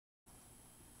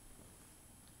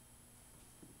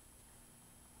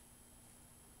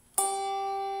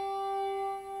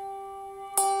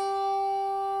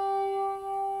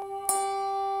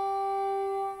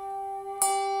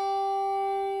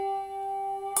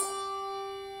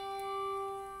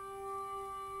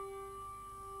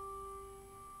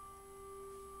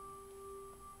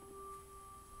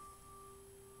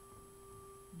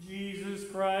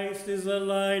Christ is the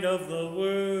light of the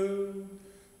world,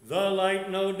 the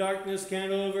light no darkness can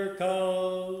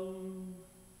overcome.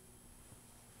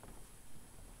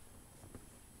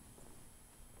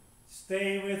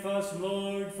 Stay with us,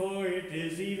 Lord, for it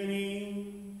is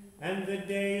evening, and the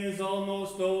day is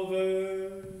almost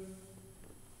over.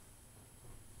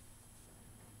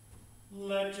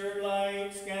 Let your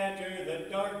light scatter the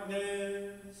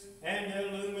darkness and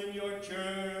illumine your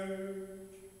church.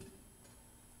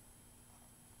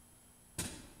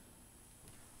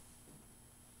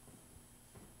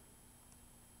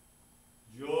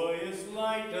 Joyous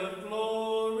light of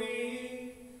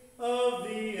glory of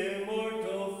the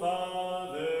immortal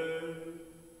Father,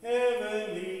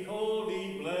 heavenly,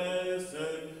 holy, blessed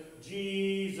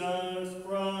Jesus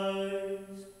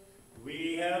Christ,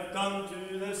 we have come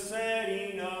to the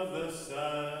setting of the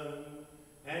sun,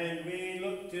 and we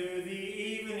look to the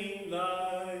evening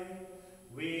light.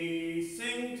 We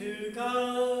sing to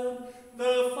God,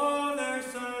 the Father,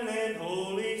 Son, and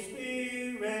Holy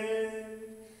Spirit.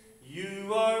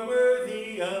 You are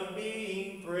worthy of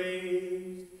being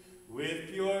praised with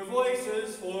pure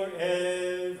voices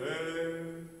forever.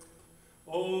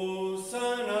 O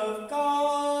Son of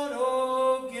God,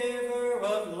 O Giver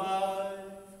of life,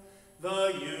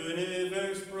 the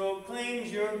universe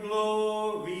proclaims your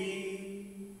glory.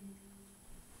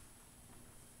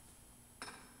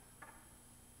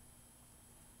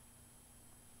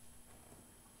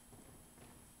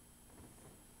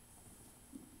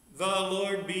 The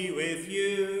Lord be with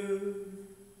you.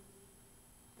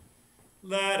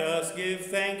 Let us give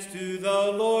thanks to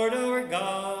the Lord our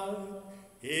God.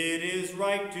 It is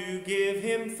right to give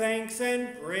him thanks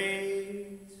and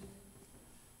praise.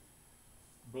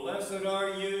 Blessed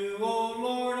are you, O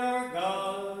Lord our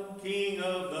God, King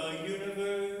of the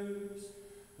universe,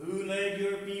 who led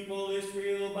your people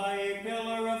Israel by a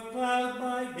pillar of cloud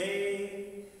by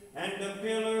day and a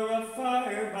pillar of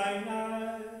fire by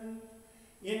night.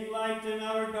 Enlighten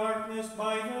our darkness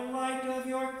by the light of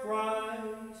your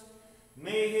Christ.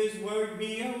 May his word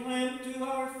be a lamp to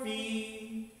our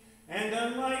feet and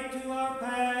a light to our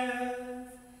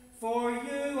path. For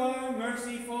you are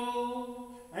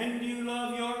merciful, and you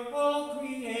love your whole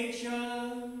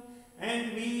creation,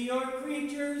 and we, your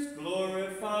creatures,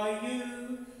 glorify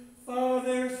you,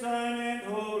 Father, Son, and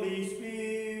Holy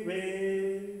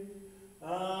Spirit.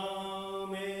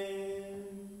 Amen.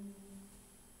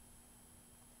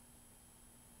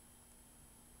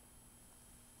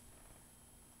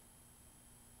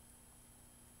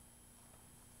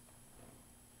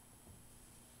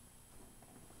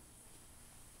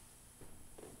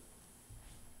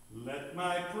 Let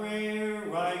my prayer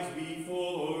rise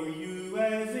before you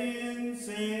as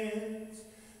incense,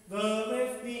 the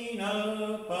lifting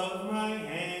up of my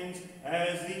hands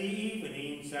as the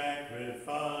evening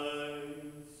sacrifice.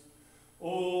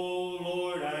 O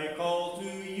Lord, I call to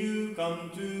you, come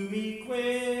to me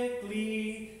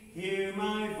quickly. Hear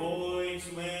my voice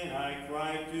when I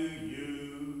cry to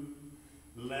you.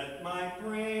 Let my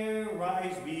prayer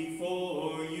rise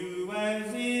before you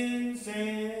as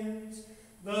incense,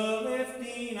 the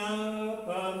lifting up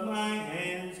of my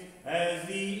hands as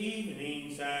the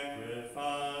evening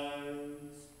sacrifice.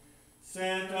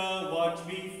 Set a watch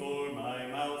before my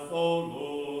mouth, O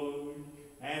Lord,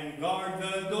 and guard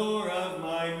the door of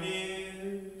my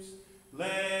lips.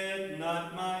 Let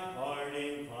not my heart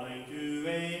incline to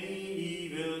any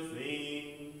evil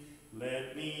thing.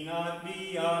 Let me not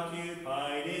be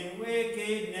occupied in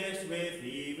wickedness with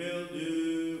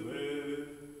evildoers.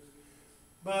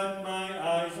 But my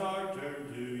eyes are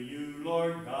turned to you,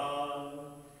 Lord God.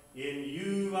 In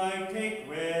you I take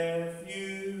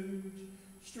refuge.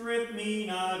 Strip me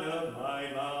not of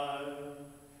my life.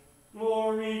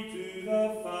 Glory to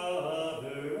the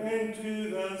Father, and to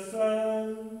the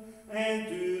Son, and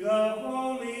to the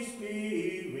Holy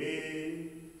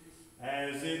Spirit,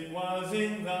 as it was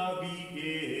in the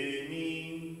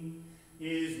beginning,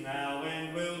 is now,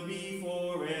 and will be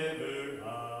forever.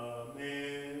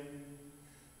 Amen.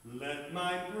 Let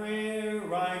my prayer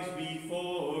rise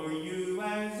before you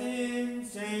as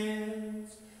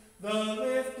incense, the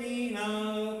lifting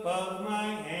up of my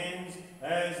hands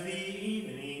as the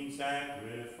evening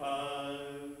sacrifice.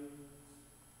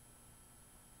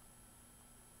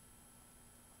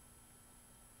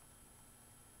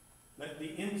 Let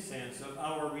the incense of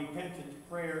our repentant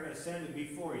prayer ascend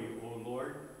before you, O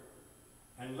Lord,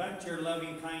 and let your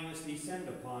loving kindness descend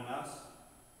upon us,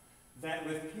 that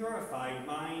with purified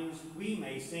minds we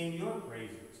may sing your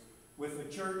praises with the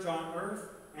church on earth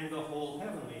and the whole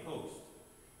heavenly host,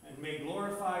 and may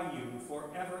glorify you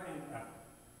forever and ever.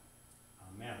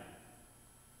 Amen.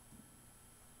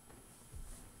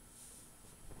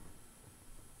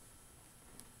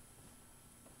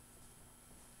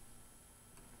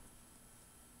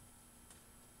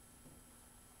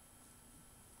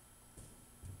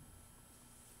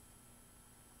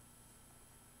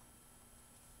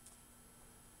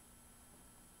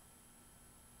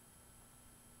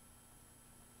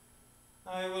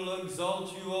 I will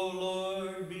exalt you, O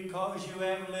Lord, because you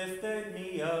have lifted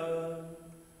me up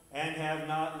and have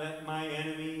not let my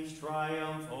enemies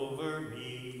triumph over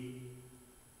me.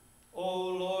 O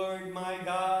Lord my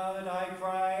God, I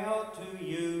cry out to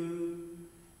you,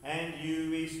 and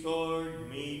you restored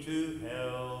me to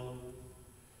health.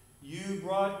 You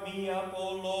brought me up,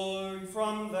 O Lord,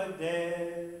 from the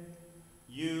dead.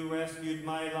 You rescued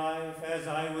my life as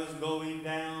I was going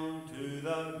down to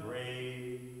the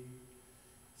grave.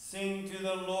 Sing to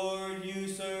the Lord, you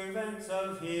servants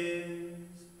of his.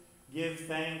 Give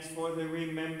thanks for the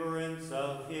remembrance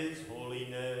of his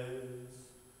holiness.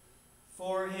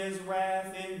 For his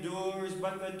wrath endures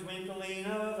but the twinkling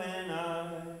of an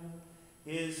eye,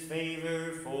 his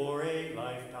favor for a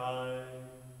lifetime.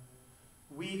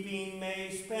 Weeping may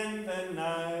spend the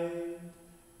night,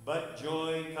 but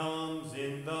joy comes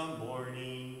in the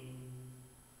morning.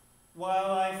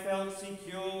 While I felt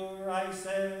secure, I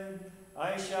said,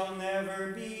 I shall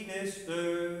never be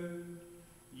disturbed.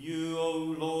 You, O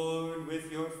Lord,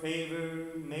 with your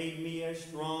favor, made me as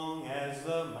strong as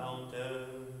the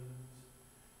mountains.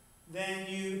 Then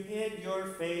you hid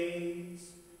your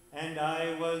face, and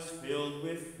I was filled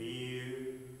with fear.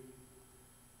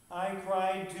 I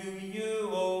cried to you,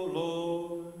 O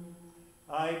Lord.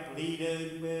 I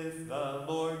pleaded with the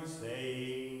Lord,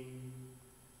 saying,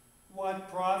 what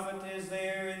profit is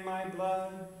there in my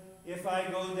blood if I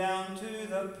go down to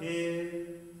the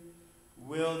pit?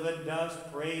 Will the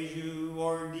dust praise you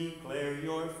or declare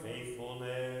your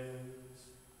faithfulness?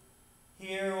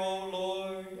 Hear, O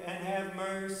Lord, and have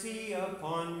mercy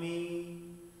upon me.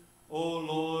 O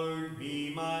Lord,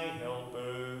 be my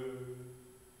helper.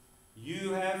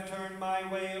 You have turned my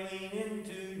wailing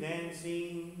into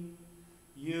dancing.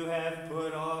 You have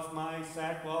put off my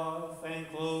sackcloth and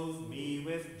clothed me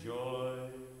with joy.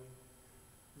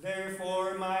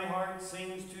 Therefore my heart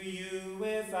sings to you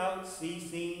without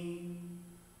ceasing.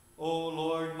 O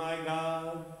Lord my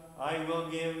God, I will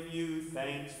give you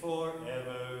thanks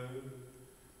forever.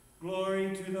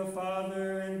 Glory to the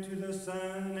Father, and to the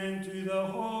Son, and to the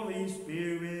Holy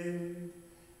Spirit,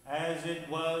 as it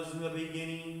was in the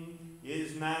beginning,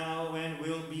 is now, and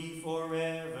will be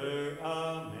forever.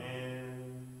 Amen.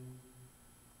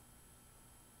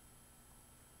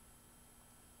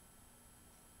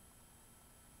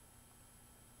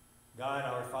 God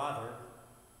our Father,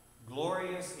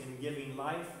 glorious in giving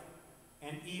life,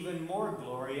 and even more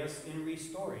glorious in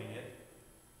restoring it,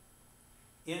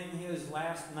 in his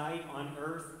last night on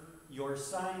earth, your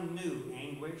Son knew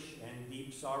anguish and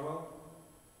deep sorrow.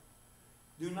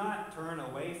 Do not turn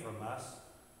away from us,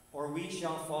 or we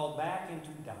shall fall back into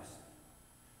dust,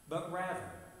 but rather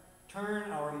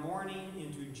turn our mourning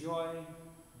into joy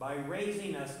by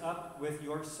raising us up with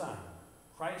your Son,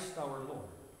 Christ our Lord.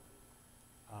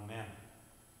 Amen.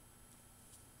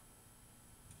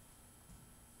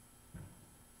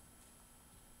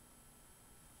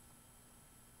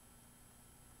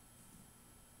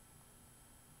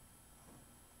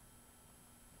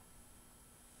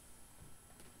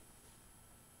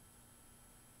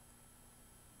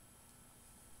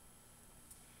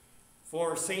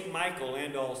 For Saint Michael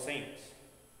and all saints,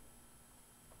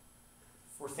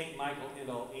 for Saint Michael and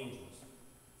all angels,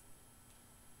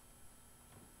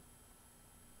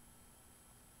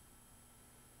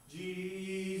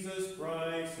 Jesus,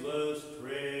 priceless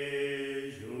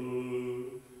treasure,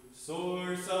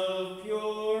 source of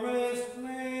purest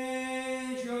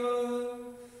pleasure,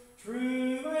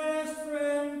 truest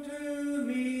friend to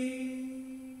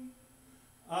me.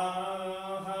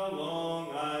 Ah, how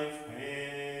long I've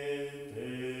panted,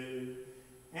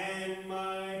 and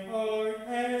my heart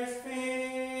has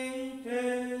fainted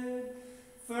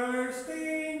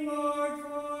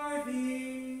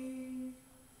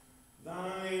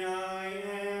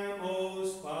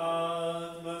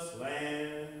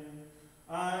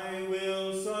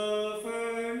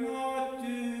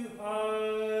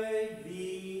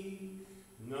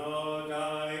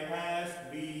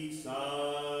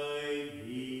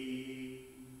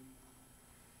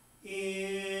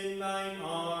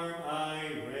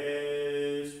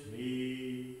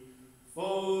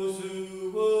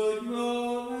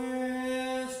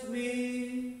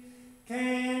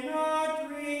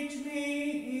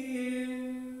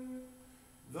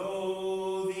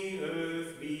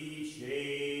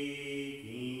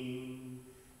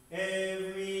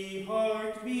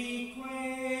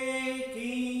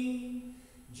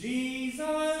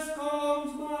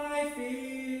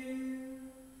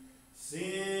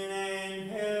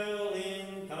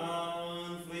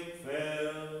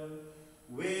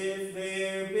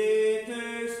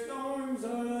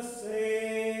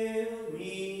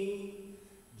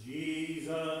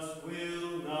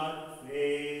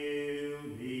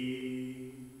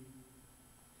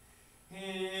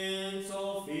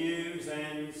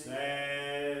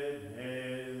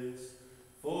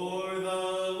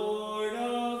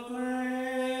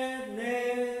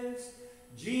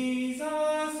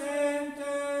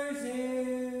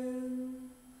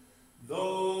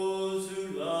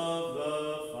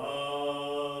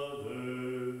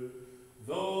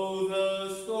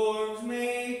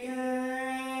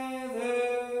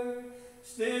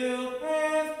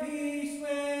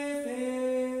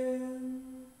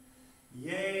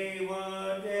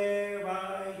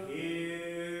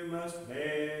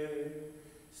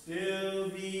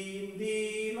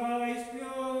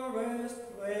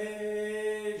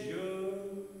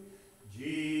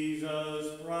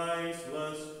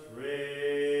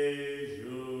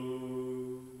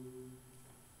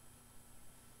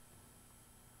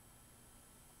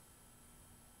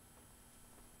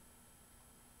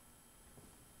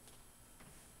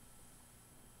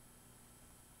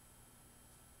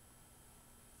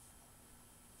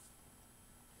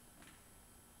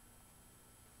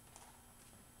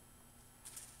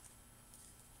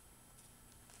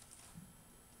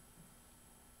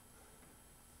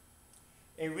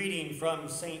A reading from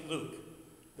St. Luke,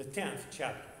 the 10th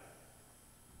chapter.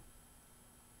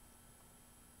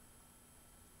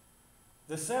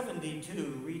 The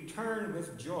 72 returned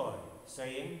with joy,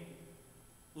 saying,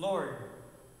 Lord,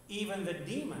 even the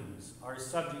demons are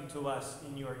subject to us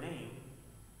in your name.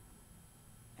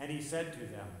 And he said to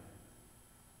them,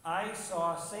 I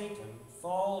saw Satan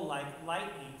fall like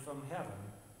lightning from heaven.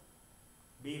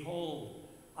 Behold,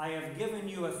 I have given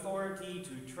you authority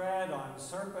to tread on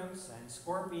serpents and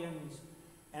scorpions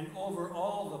and over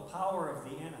all the power of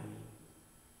the enemy,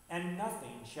 and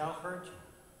nothing shall hurt you.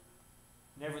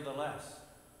 Nevertheless,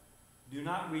 do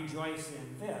not rejoice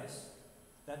in this,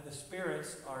 that the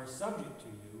spirits are subject to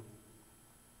you,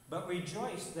 but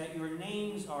rejoice that your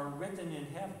names are written in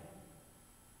heaven.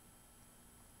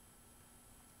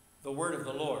 The word of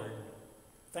the Lord.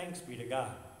 Thanks be to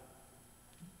God.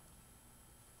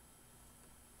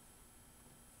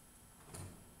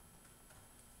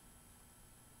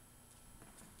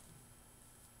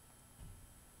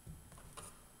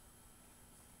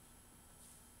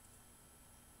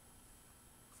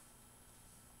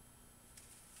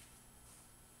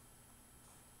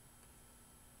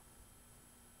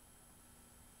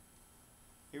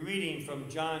 A reading from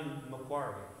John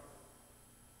Macquarie.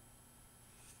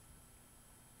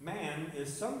 Man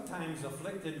is sometimes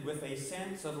afflicted with a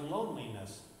sense of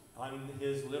loneliness on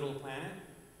his little planet,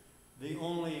 the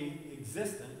only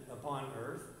existent upon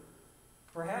earth,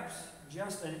 perhaps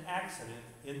just an accident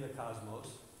in the cosmos.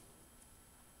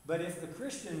 But if the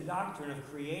Christian doctrine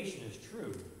of creation is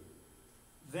true,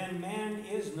 then man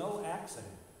is no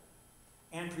accident,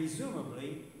 and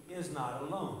presumably is not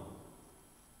alone.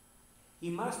 He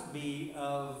must be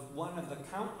of one of the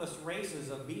countless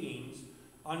races of beings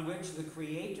on which the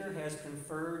Creator has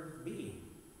conferred being.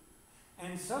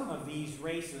 And some of these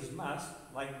races must,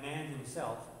 like man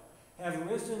himself, have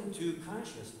risen to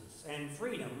consciousness and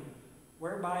freedom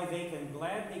whereby they can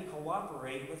gladly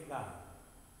cooperate with God.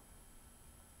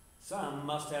 Some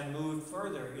must have moved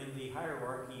further in the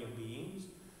hierarchy of beings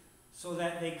so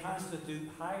that they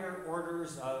constitute higher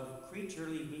orders of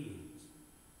creaturely beings.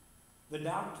 The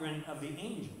doctrine of the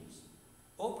angels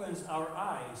opens our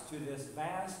eyes to this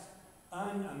vast,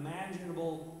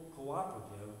 unimaginable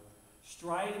cooperative,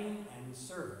 striving and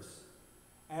service,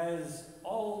 as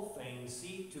all things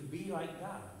seek to be like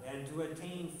God and to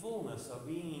attain fullness of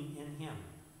being in Him.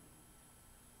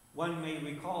 One may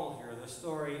recall here the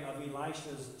story of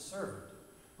Elisha's servant,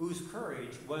 whose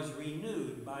courage was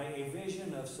renewed by a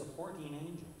vision of supporting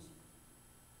angels.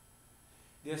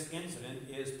 This incident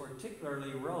is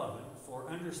particularly relevant for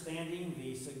understanding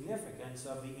the significance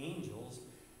of the angels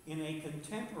in a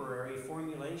contemporary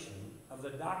formulation of the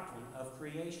doctrine of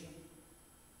creation.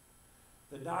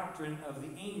 The doctrine of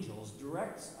the angels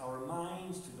directs our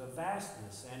minds to the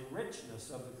vastness and richness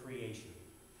of the creation,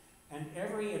 and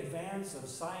every advance of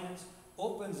science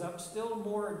opens up still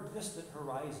more distant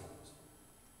horizons.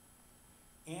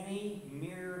 Any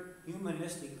mere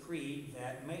humanistic creed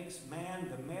that makes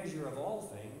man the measure of all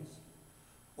things,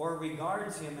 or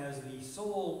regards him as the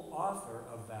sole author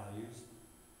of values,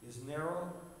 is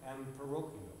narrow and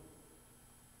parochial.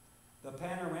 The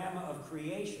panorama of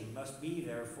creation must be,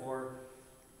 therefore,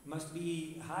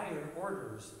 higher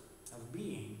orders of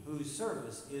being whose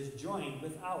service is joined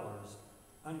with ours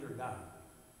under God.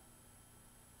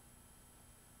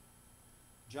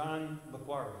 John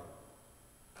Macquarie.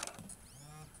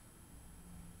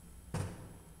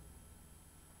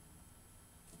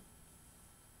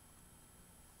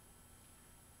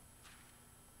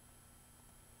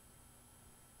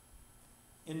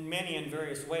 In many and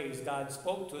various ways, God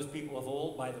spoke to his people of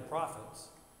old by the prophets,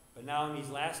 but now in these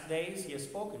last days, he has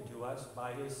spoken to us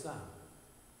by his Son.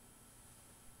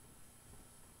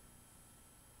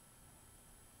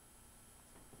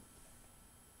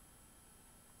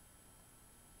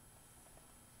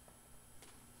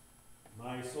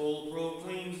 My soul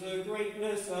proclaims the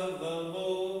greatness of the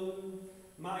Lord.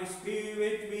 My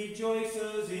spirit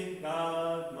rejoices in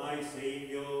God, my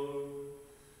Savior.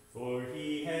 For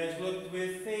he has looked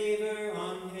with favor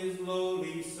on his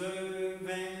lowly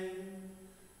servant.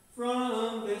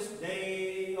 From this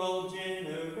day all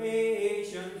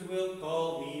generations will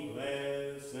call me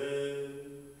blessed.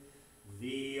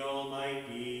 The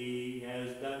Almighty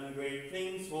has done great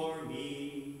things for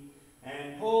me,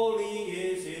 and holy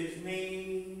is his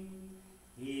name.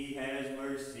 He has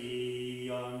mercy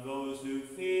on those who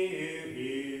fear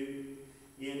him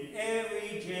in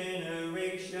every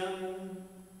generation.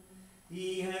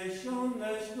 He has shown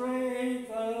the strength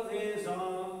of his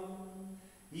arm.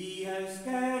 He has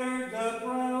scattered the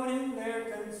proud in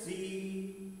their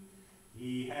conceit.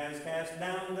 He has cast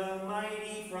down the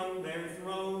mighty from their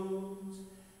thrones,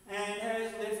 and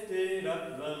has lifted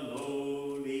up the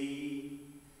lowly.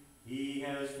 He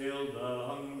has filled the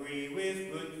hungry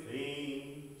with good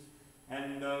things,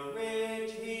 and the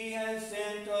rich he has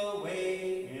sent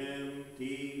away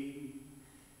empty.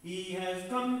 He has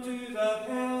come to the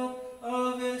help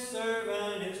of his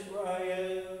servant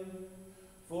Israel,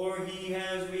 for he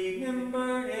has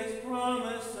remembered his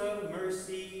promise of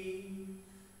mercy,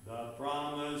 the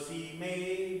promise he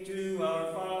made to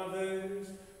our fathers,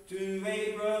 to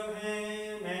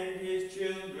Abraham and his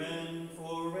children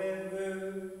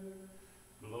forever.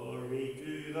 Glory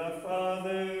to the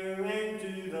Father, and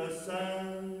to the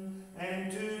Son,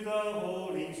 and to the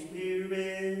Holy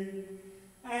Spirit,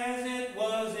 as it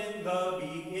was in the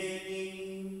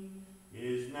beginning,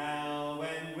 is now,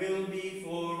 and will be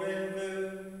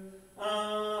forever.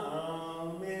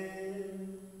 Amen.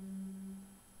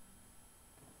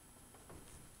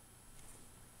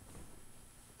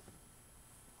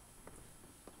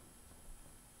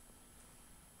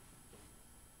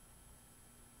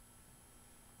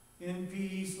 In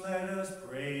peace let us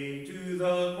pray to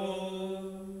the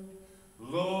Lord.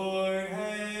 Lord,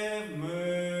 have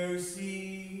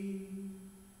mercy.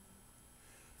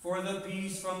 For the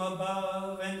peace from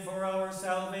above and for our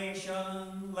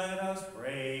salvation, let us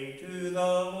pray to the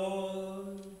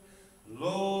Lord.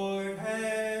 Lord,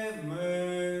 have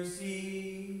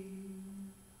mercy.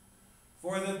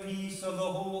 For the peace of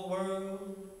the whole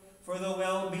world, for the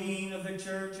well-being of the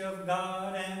Church of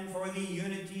God, and for the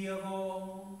unity of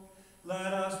all,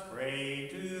 let us pray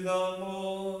to the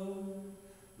Lord.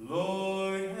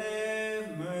 Lord,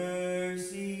 have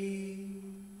mercy.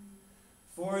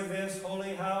 For this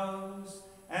holy house,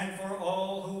 and for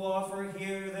all who offer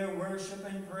here their worship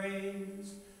and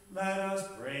praise, let us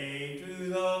pray to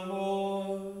the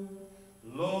Lord.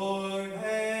 Lord,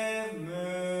 have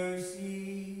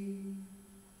mercy.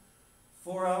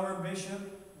 For our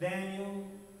Bishop Daniel,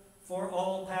 for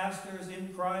all pastors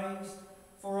in Christ,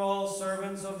 for all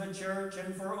servants of the church,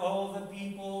 and for all the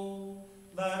people,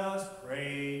 let us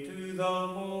pray to the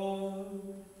Lord.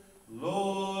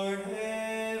 Lord,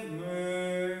 have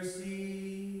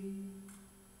mercy.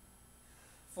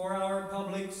 For our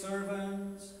public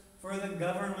servants, for the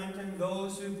government and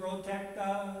those who protect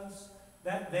us,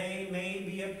 that they may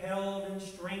be upheld and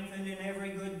strengthened in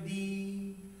every good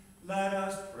deed, let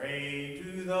us pray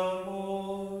to the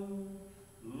Lord.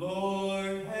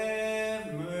 Lord,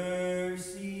 have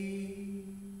mercy.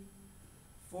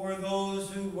 For those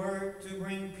who work to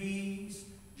bring peace,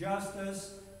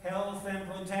 justice, health, and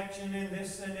protection in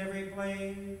this and every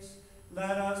place,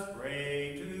 let us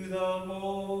pray to the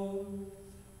Lord.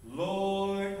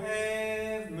 Lord,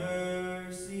 have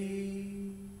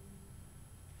mercy.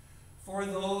 For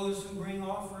those who bring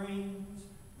offerings,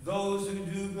 those who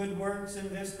do good works in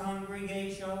this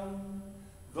congregation,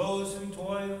 those who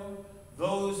toil,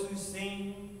 those who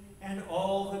sing, and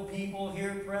all the people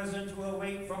here present who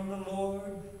await from the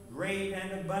Lord great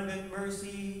and abundant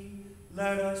mercy,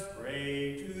 let us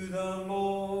pray to the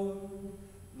Lord.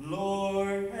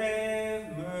 Lord,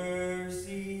 have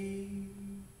mercy.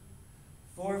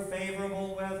 For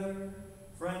favorable weather,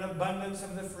 for an abundance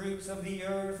of the fruits of the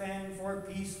earth, and for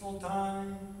peaceful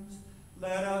times,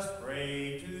 let us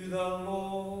pray to the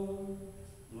Lord.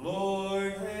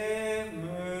 Lord, have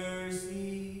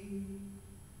mercy.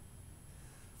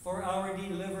 For our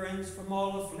deliverance from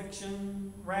all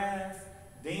affliction, wrath,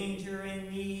 danger,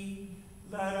 and need,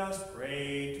 let us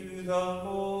pray to the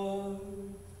Lord.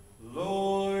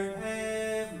 Lord,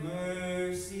 have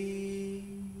mercy.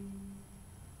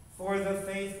 For the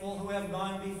faithful who have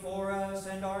gone before us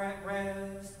and are at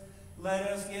rest, let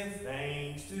us give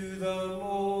thanks to the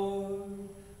Lord.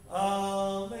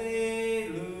 Alleluia.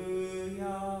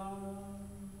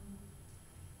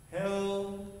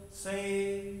 Help,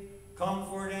 save,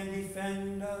 comfort, and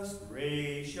defend us,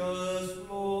 gracious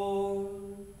Lord.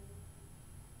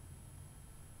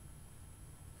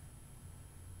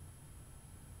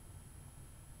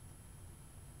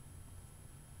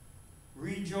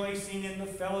 Rejoicing in the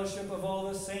fellowship of all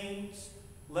the saints,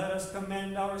 let us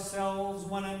commend ourselves,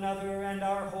 one another, and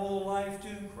our whole life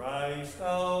to Christ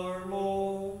our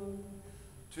Lord.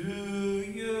 To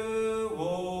you,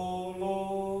 O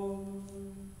Lord.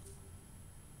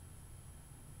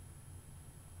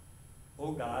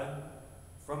 O God,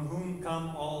 from whom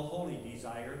come all holy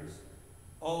desires,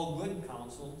 all good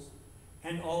counsels,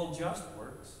 and all just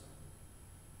works,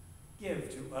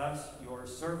 give to us, your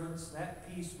servants, that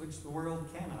peace which the world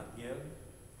cannot give,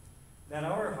 that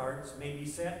our hearts may be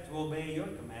set to obey your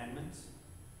commandments,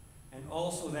 and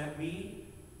also that we,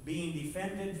 being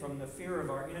defended from the fear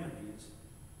of our enemies,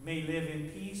 may live in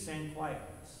peace and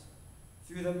quietness.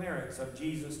 through the merits of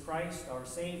Jesus Christ, our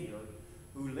Savior,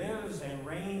 who lives and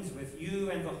reigns with you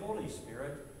and the Holy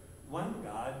Spirit, one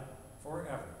God,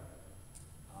 forever.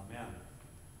 Amen.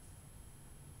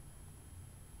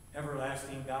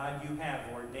 Everlasting God, you have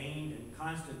ordained and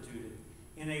constituted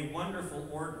in a wonderful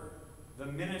order the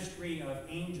ministry of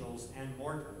angels and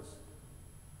mortals.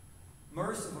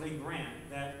 Mercifully grant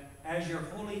that as your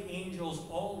holy angels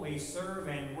always serve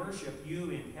and worship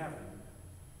you in heaven,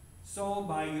 so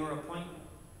by your appointment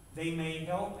they may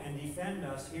help and defend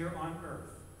us here on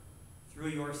earth, through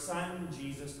your Son,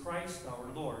 Jesus Christ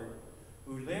our Lord,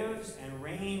 who lives and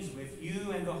reigns with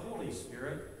you and the Holy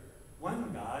Spirit,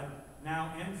 one God,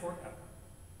 now and forever.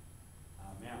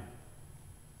 Amen.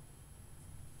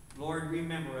 Lord,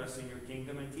 remember us in your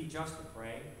kingdom and teach us to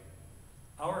pray.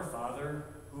 Our Father,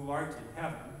 who art in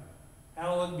heaven,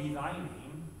 hallowed be thy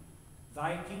name.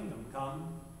 Thy kingdom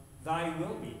come, thy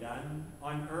will be done,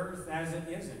 on earth as it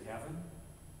is in heaven.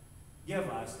 Give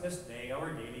us this day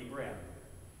our daily bread,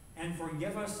 and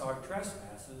forgive us our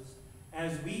trespasses,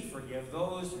 as we forgive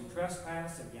those who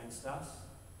trespass against us.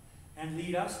 And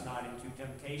lead us not into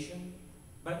temptation,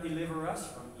 but deliver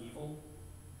us from evil.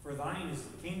 For thine is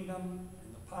the kingdom,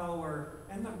 and the power,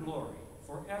 and the glory,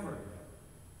 forever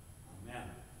and ever. Amen.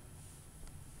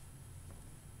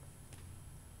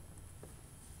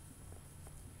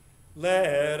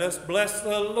 Let us bless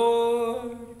the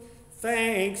Lord.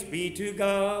 Thanks be to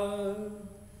God.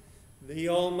 The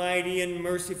Almighty and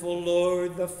merciful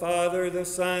Lord, the Father, the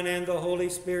Son, and the Holy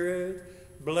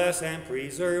Spirit, bless and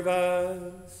preserve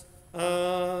us.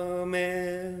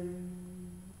 Amen.